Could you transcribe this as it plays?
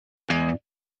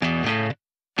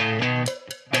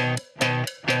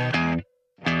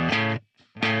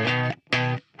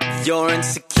You're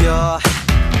insecure,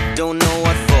 don't know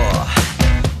what for.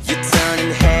 You're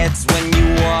turning heads when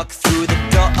you walk through the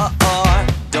door.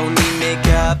 Don't need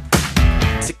makeup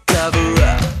to cover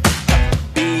up.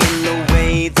 Being the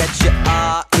way that you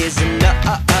are is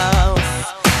enough.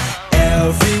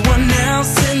 Everyone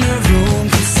else in the room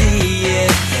can see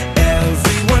it,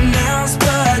 everyone else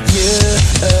but you.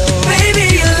 Baby,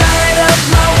 you light up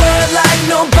my world like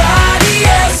nobody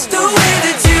else. The way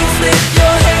that you flip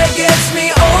your hair gets me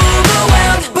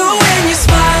overwhelmed. But when you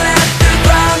smile at the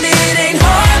ground, it ain't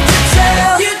hard to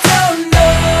tell. You don't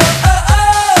know,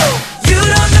 you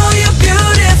don't know you're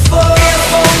beautiful. If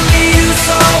only you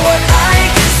saw what I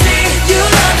can see,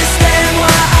 you'll understand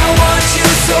why I want you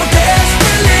so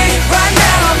desperately. Right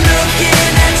now I'm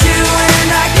looking at you and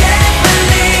I can't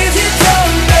believe you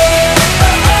don't know,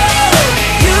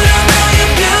 you don't know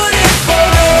you're beautiful.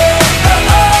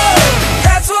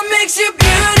 That's what makes you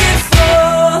beautiful.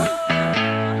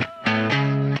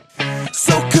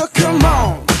 So come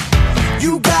on,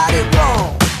 you got it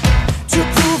wrong. To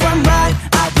prove I'm right,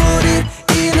 I put it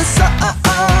in a song.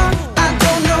 I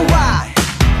don't know why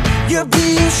you're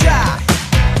being shy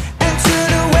and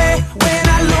turn away when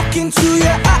I look into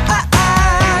your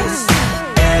eyes.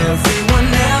 Everyone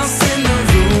else in the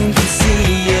room can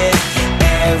see it,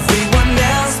 everyone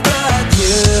else but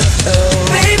you.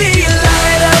 Baby, you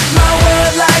light up my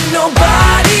world like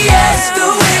nobody else. The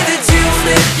way that you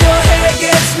flip your hair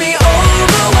gets me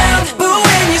overwhelmed. But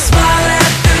when you smile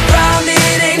at the ground,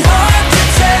 it ain't hard to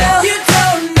tell. You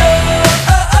don't know,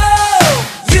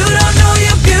 you don't know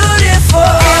you're beautiful.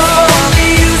 If only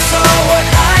you saw what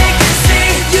I can see,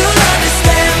 you'll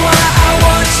understand why I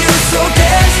want you so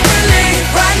desperately.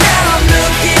 Right now I'm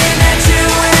looking at you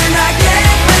and I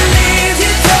can't believe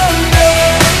you don't know,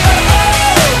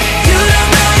 you don't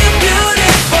know you're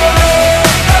beautiful.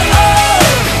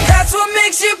 That's what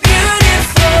makes you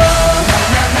beautiful.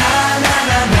 Na na na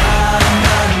na na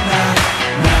na na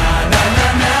na na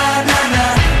na na na na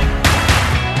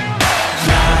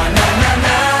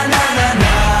na na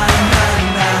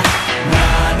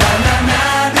na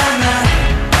na na.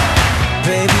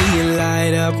 Baby, you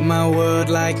light up my world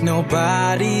like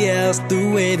nobody else. The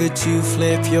way that you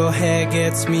flip your hair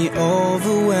gets me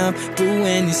overwhelmed. But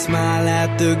when you smile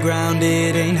at the ground,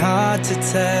 it ain't hard to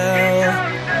tell.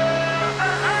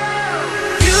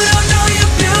 You don't know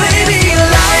you're beautiful. Baby, you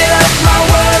light up my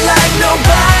world like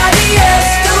nobody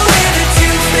else. The way that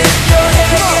you flip your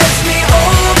hair gets me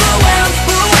overwhelmed.